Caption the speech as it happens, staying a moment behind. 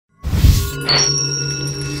Hey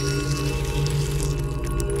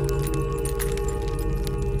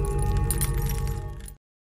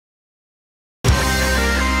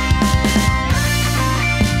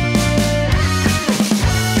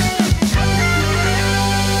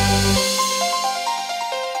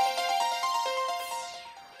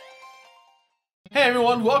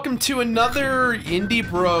everyone, welcome to another Indie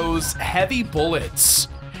Bros Heavy Bullets.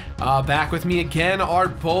 Back with me again are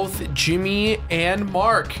both Jimmy and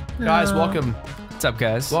Mark. Guys, welcome. What's up,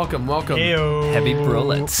 guys? Welcome, welcome. Heyo. Heavy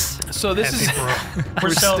bullets. So this is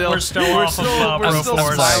we're still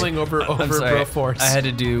smiling over Broforce. I had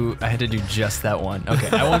to do just that one.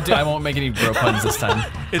 Okay, I won't make any bro puns this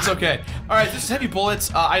time. It's okay. All right, this is Heavy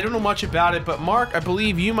Bullets. I don't know much about it, but Mark, I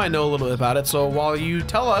believe you might know a little bit about it. So while you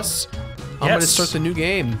tell us, I'm going to start the new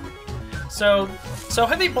game. So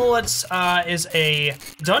Heavy Bullets is a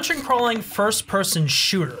dungeon crawling first-person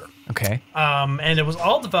shooter. Okay. And it was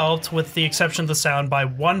all developed, with the exception of the sound, by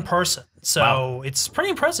one person. So It's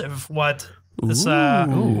pretty impressive what this.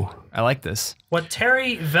 Ooh, I like this. What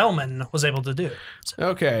Terry Velman was able to do.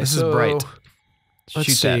 Okay, this is bright. Let's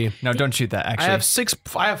shoot see. That. No, don't shoot that. Actually,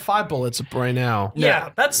 I have 5 bullets right now.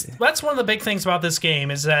 Yeah, that's one of the big things about this game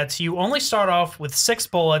is that you only start off with 6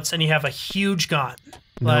 bullets and you have a huge gun.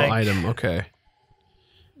 No item. Okay.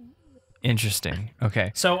 Interesting.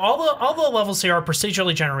 Okay. So all the levels here are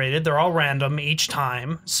procedurally generated. They're all random each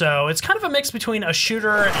time. So it's kind of a mix between a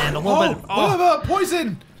shooter and a little bit of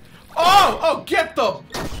poison. Oh, get them.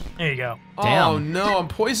 There you go. Damn. Oh no, I'm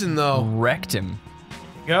poisoned though. Wrecked him.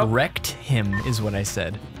 Go. Wrecked him is what I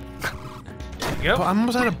said. Yep. I'm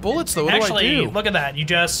almost out of bullets though. What Actually, do I do? look at that.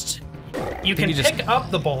 You can pick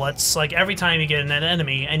up the bullets like every time you get an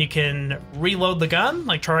enemy, and you can reload the gun.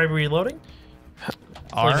 Like try reloading.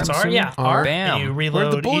 R. Yeah. R. Bam. And you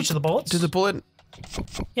reload each of the bullets. Do the bullet?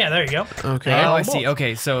 Yeah, there you go. Okay. Oh, I see.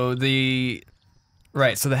 Okay, so the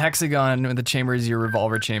hexagon with the chamber is your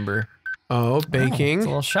revolver chamber. Oh, baking. It's a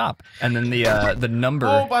little shop. And then the number.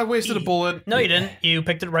 Oh, I wasted a bullet. No, you didn't. You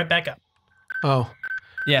picked it right back up. Oh.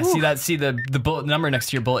 Yeah, see the bullet number next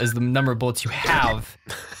to your bullet is the number of bullets you have.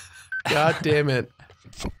 God damn it.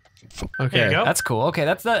 Okay. There you go. That's cool. Okay,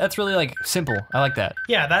 that's really like simple. I like that.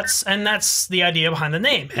 Yeah, that's the idea behind the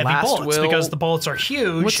name, Heavy Last Bullets, will- because the bullets are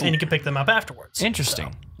huge and you can pick them up afterwards.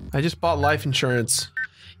 Interesting. I just bought life insurance.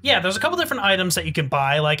 Yeah, there's a couple different items that you can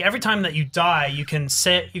buy. Like every time that you die, you can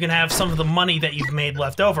have some of the money that you've made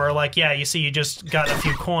left over. Like, yeah, you see you just got a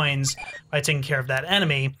few coins by taking care of that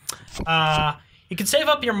enemy. You can save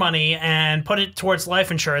up your money and put it towards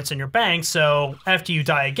life insurance in your bank, so after you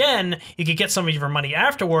die again, you can get some of your money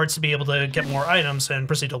afterwards to be able to get more items and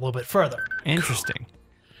proceed a little bit further. Interesting.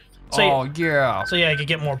 So, yeah. So yeah, you can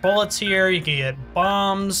get more bullets here, you can get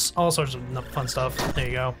bombs, all sorts of fun stuff. There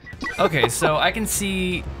you go. Okay, so I can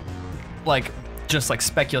see, like, just like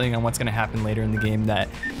speculating on what's gonna happen later in the game, that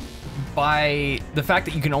by the fact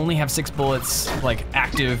that you can only have 6 bullets, like,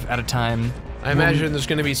 active at a time. I imagine there's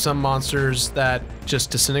going to be some monsters that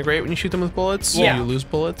just disintegrate when you shoot them with bullets, so you lose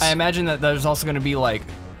bullets. I imagine that there's also going to be like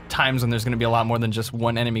times when there's going to be a lot more than just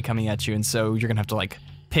one enemy coming at you, and so you're going to have to like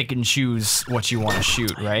pick and choose what you want to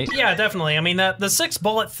shoot, right? Yeah, definitely. I mean, the 6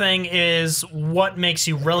 bullet thing is what makes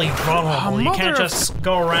you really vulnerable. You can't just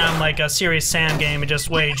go around like a serious Sam game and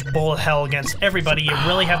just wage bullet hell against everybody. You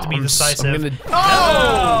really have to be decisive.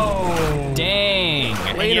 Oh! Dang!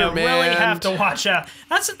 Later, you really have to watch out.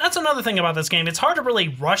 That's another thing about this game. It's hard to really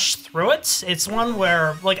rush through it. It's one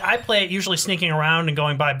where, like, I play it usually sneaking around and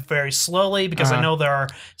going by very slowly because I know there are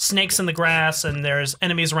snakes in the grass and there's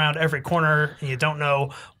enemies around every corner and you don't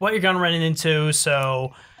know what you're gonna run into,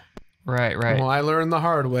 so... Right. Well, I learned the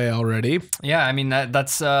hard way already. Yeah, I mean,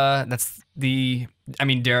 that's the... I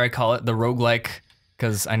mean, dare I call it the roguelike,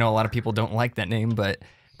 because I know a lot of people don't like that name, but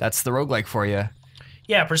that's the roguelike for you.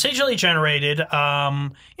 Yeah, procedurally generated. You know,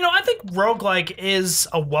 I think roguelike is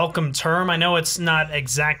a welcome term. I know it's not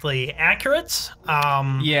exactly accurate.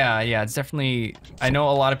 Yeah, it's definitely... I know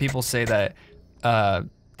a lot of people say that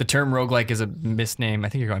the term roguelike is a misname. I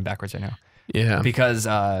think you're going backwards right now. Yeah. Because,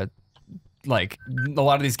 like, a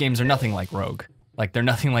lot of these games are nothing like Rogue. Like, they're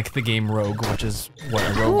nothing like the game Rogue, which is what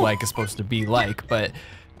a roguelike is supposed to be like. But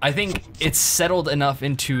I think it's settled enough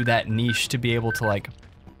into that niche to be able to, like,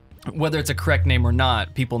 whether it's a correct name or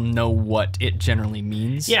not, people know what it generally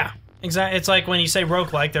means. Yeah, exactly. It's like when you say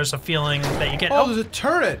roguelike, there's a feeling that you get... Oh, there's a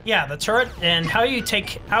turret! Yeah, the turret, and how you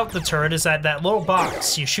take out the turret is that little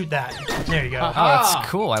box. You shoot that. There you go. Oh, that's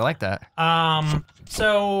cool. I like that.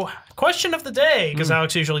 So, question of the day, because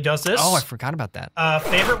Alex usually does this. Oh, I forgot about that.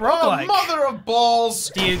 Favorite roguelike. Oh, mother of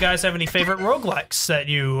balls! Do you guys have any favorite roguelikes that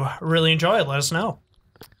you really enjoy? Let us know.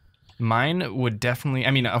 Mine would definitely.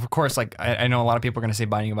 I mean, of course, like I know a lot of people are going to say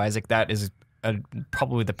Binding of Isaac. That is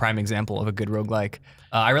probably the prime example of a good roguelike.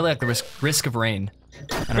 I really like the Risk of Rain.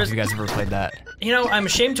 I don't know if you guys have ever played that. You know, I'm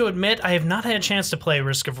ashamed to admit I have not had a chance to play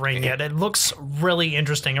Risk of Rain yet. It looks really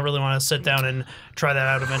interesting. I really want to sit down and try that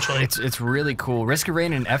out eventually. It's really cool. Risk of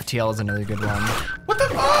Rain and FTL is another good one. What the?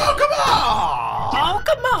 Oh, come on! Oh,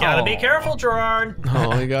 come on! Gotta be careful, Jirard.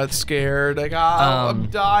 Oh, I got scared. I'm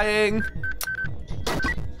dying.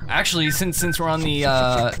 Actually, since we're on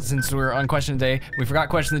the since we're on question of the day, we forgot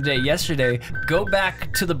question of the day yesterday. Go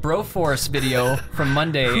back to the Broforce video from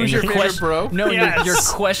Monday. Who's your favorite bro? No, Yes. your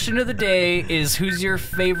question of the day is who's your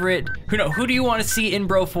favorite? Who do you want to see in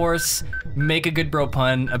Broforce? Make a good bro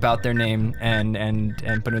pun about their name and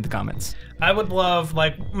put it in the comments. I would love,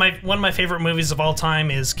 like, one of my favorite movies of all time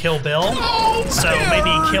is Kill Bill. Oh, So maybe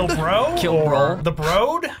Kill Bro Kill or Bro. The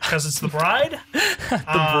Broad, because it's the bride.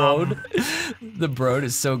 The Broad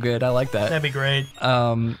is so good. I like that. That'd be great.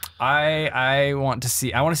 I want to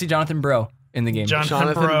see Jonathan Bro in the game.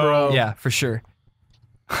 Jonathan Bro. Yeah, for sure.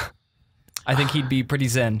 I think he'd be pretty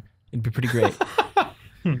zen. It'd be pretty great.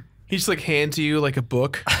 He just like hands you like a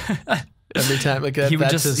book every time. Like He would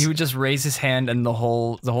just raise his hand and the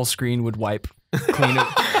whole screen would wipe clean.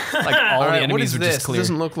 Like all the enemies what is would this? just clear. It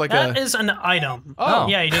doesn't look like That a. is an item. Oh.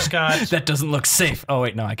 Yeah, you just got... That doesn't look safe. Oh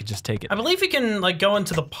wait, no, I could just take it. I believe you can, like, go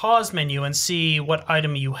into the pause menu and see what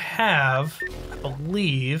item you have. I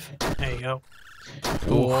believe. There you go.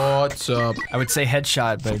 What's up? I would say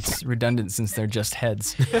headshot, but it's redundant since they're just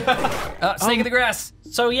heads. Snake in the grass.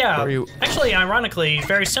 So yeah, Are you- actually, ironically,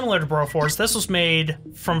 very similar to Broforce, this was made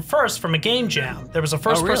from a game jam. There was a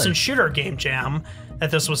first-person really? shooter game jam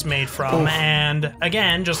that this was made from, and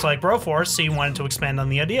again, just like Broforce, he wanted to expand on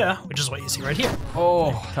the idea, which is what you see right here.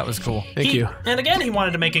 Oh, that was cool. Thank you. And again, he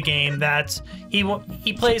wanted to make a game that he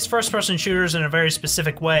plays first-person shooters in a very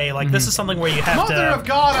specific way. Like this is something where you have Mother to. of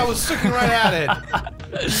God, I was looking right at it.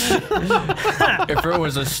 If it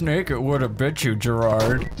was a snake, it would have bit you,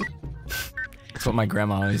 Jirard. That's what my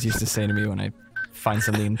grandma always used to say to me when I find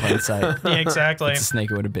something in plain sight. Yeah, exactly. It's a snake,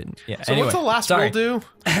 it would have bitten. Yeah. So anyway, what's the last sorry. roll do?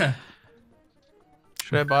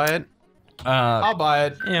 Should I buy it? Uh, I'll buy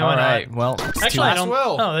it. Yeah, all why not? right. Well, it's Actually, I Last don't.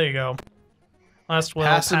 will. Oh, there you go. Last will,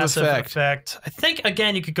 Passive passive effect. effect. I think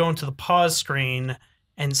again you could go into the pause screen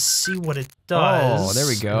and see what it does. Oh, there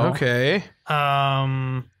we go. Okay.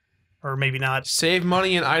 Or maybe not. Save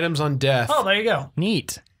money and items on death. Oh, there you go.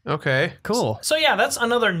 Neat. Okay. Cool. So yeah, that's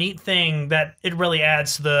another neat thing that it really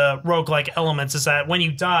adds to the roguelike elements is that when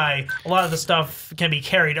you die, a lot of the stuff can be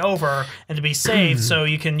carried over and to be saved so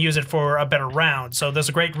you can use it for a better round. So there's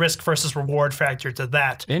a great risk versus reward factor to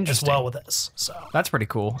that as Interesting. well with this. So That's pretty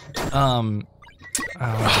cool.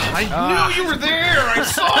 I knew you were there. I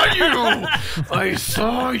saw you. I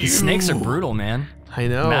saw you. Snakes are brutal, man. I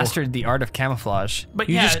know. Mastered the art of camouflage. but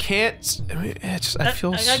You yeah, just can't. I mean, it's just, I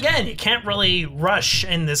feel. again, you can't really rush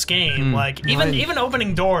in this game. Like even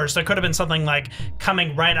opening doors, there could have been something like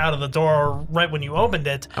coming right out of the door right when you opened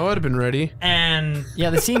it, I would have been ready. and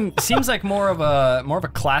Yeah, this seems like more of a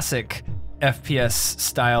classic FPS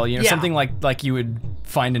style. You know, Yeah. something like you would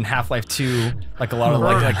find in Half-Life 2, like a lot of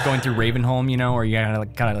like going through Ravenholm, you know, or you gotta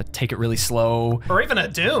like, kind of take it really slow. or even a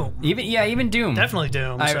Doom. Even Doom. Definitely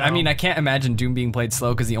Doom. I mean, I can't imagine Doom being played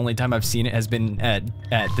slow because the only time I've seen it has been at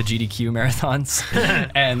the GDQ marathons,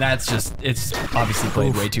 and it's obviously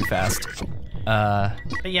played way too fast. But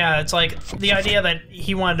yeah, it's like the idea that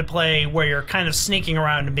he wanted to play where you're kind of sneaking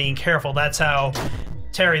around and being careful. That's how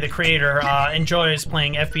Terry, the creator, enjoys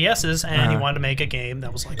playing FPSs, and he wanted to make a game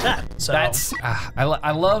that was like that. So That's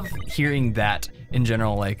I love hearing that in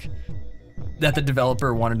general, like that the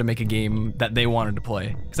developer wanted to make a game that they wanted to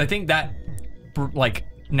play, because I think that like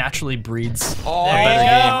naturally breeds a There better you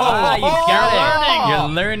game. go. You got You're it. You're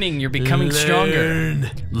learning. You're becoming stronger.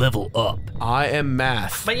 Level up. I am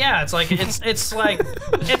math. But yeah, it's like it's like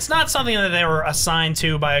it's not something that they were assigned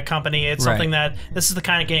to by a company. It's Right. something that this is the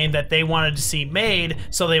kind of game that they wanted to see made,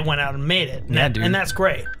 so they went out and made it. And, Yeah, dude. and that's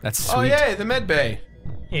great. That's sweet. Oh yay, the med bay.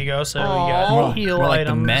 Here you go. So Aw. you got More, heal more like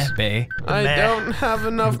the items. meh bay. I Meh. don't have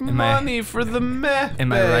enough I- money for the meh.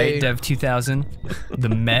 Am I bay. right, Dev 2000? The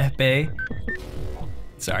meh bay.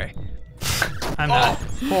 Sorry, I'm not.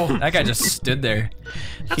 Oh, that guy just stood there.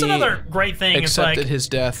 That's he another great thing. It's accepted like his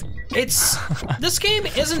death. it's this game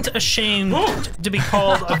isn't ashamed to be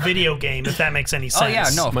called a video game, if that makes any sense. Oh yeah,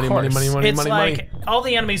 no, of Money, course. money, money, money, It's money, like money. all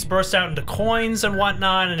the enemies burst out into coins and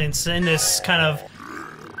whatnot, and it's in this kind of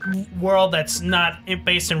world that's not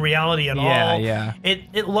based in reality at Yeah, all. yeah.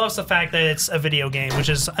 It loves the fact that it's a video game, which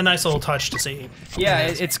is a nice little touch to see. Yeah,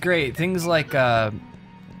 it's great. Things like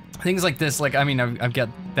things like this, like I mean, I've got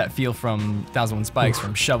that feel from 1001 Spikes,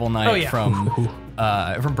 from Shovel Knight, Oh, yeah. from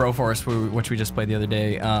Broforce, which we just played the other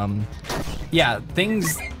day. Yeah,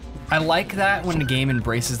 things. I like that when a game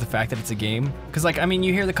embraces the fact that it's a game, because like I mean,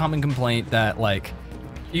 you hear the common complaint that like,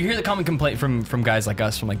 from guys like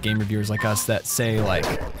us, from like game reviewers like us that say like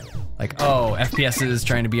oh, FPS is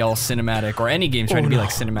trying to be all cinematic, or any game's trying to be like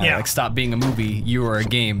cinematic. Yeah. Like stop being a movie, you are a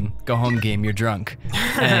game. Go home, game. You're drunk.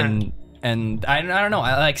 And I don't know.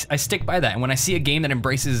 I stick by that. And when I see a game that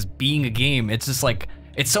embraces being a game, it's just like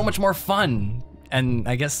it's so much more fun. And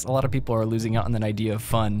I guess a lot of people are losing out on that idea of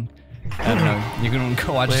fun. I don't know. You can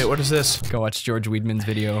go watch. Wait, what is this? Go watch George Weidman's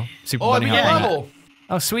video. Super Oh, Bunny a new Hop on that. level.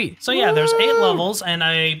 Oh, sweet. So yeah, there's 8 levels, and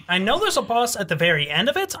I know there's a boss at the very end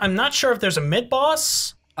of it. I'm not sure if there's a mid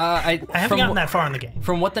boss. I haven't gotten that far in the game.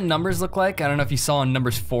 From what the numbers look like, I don't know if you saw on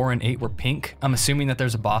numbers 4 and 8 were pink. I'm assuming that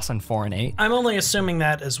there's a boss on 4 and 8. I'm only assuming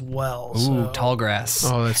that as well. Ooh, so. tall grass.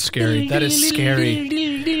 Oh, that's scary. That is scary.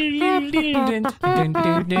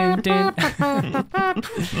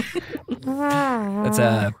 That's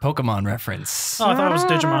a Pokemon reference. Oh, I thought it was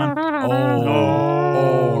Digimon.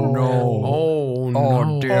 Oh no. Oh no.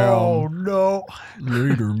 Oh damn. no.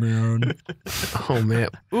 Later, man. Oh man.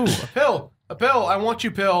 Ooh, a pill. A pill. I want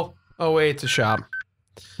you, pill. Oh wait, it's a shop.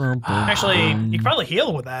 Actually, you can probably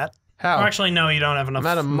heal with that. How? Or actually, no, you don't have enough I'm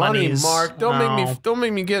out of money, monies. Mark. Don't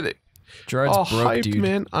make me get it. Jirard's Oh, broke, hype, dude.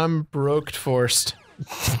 man. I'm broke forced.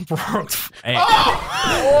 Hey,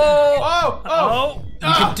 Oh! Oh,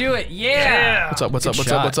 you can do it. Yeah. What's up? What's up? Good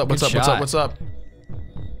What's up? What's shot, up? What's good up? What's shot. up? What's up?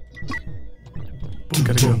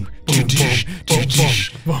 Gotta go.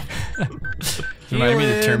 Reminded me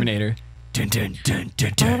of the Terminator. Dun, dun, dun,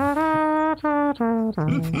 dun, dun.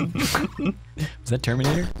 Was that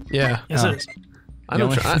Terminator? Yeah. yes, Oh. it is. I The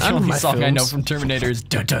don't. only, I the know only my song I know films. from Terminator is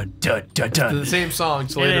dun dun dun dun The dun. same song.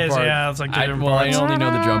 It's the It later is, part. yeah. It's like I different only parts.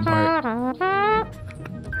 know the drum part.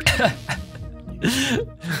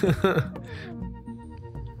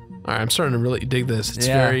 All right, I'm starting to really dig this. It's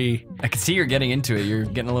Yeah. very. I can see you're getting into it. You're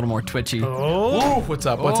getting a little more twitchy. Oh, Ooh, what's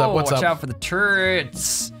up? What's up? What's watch up? out for the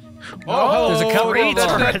turrets. Oh, there's a couple great of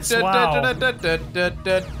them. turrets, wow.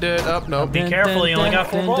 Up, no. Be careful, you only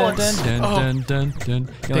got 4 bullets. Thank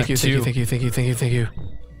you, thank you, thank you, thank you, thank you, thank you.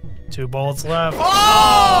 2 bullets left.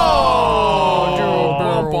 Oh!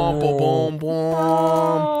 Boom, boom, boom, boom.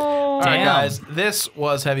 All right, Damn. guys, this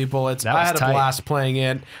was Heavy Bullets. That I was had a tight. blast playing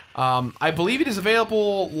it. I believe it is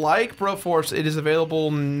available, like Broforce, it is available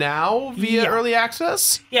now via Yeah. early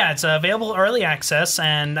access. Yeah, it's available early access,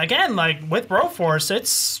 and again, like with Broforce,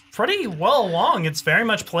 it's pretty well along. It's very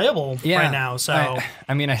much playable right now. So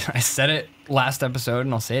I mean, I said it last episode,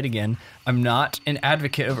 and I'll say it again. I'm not an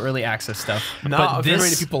advocate of early access stuff. Not very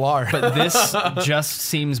many people are. But this just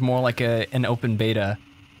seems more like an open beta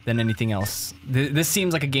than anything else. This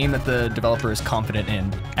seems like a game that the developer is confident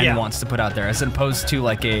in and Yeah. wants to put out there, as opposed to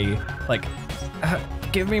like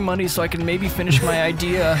give me money so I can maybe finish my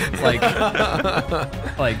idea.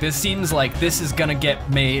 Like this seems like this is gonna get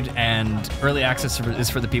made, and early access is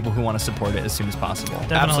for the people who want to support it as soon as possible.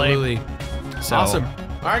 definitely. Absolutely. So, Awesome.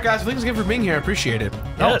 All right, guys, thanks again for being here. I appreciate it.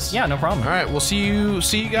 Yes. Yeah, no problem. All right, we'll see you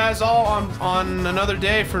guys all on another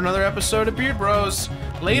day for another episode of Beard Bros.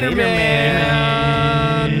 Later,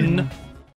 man.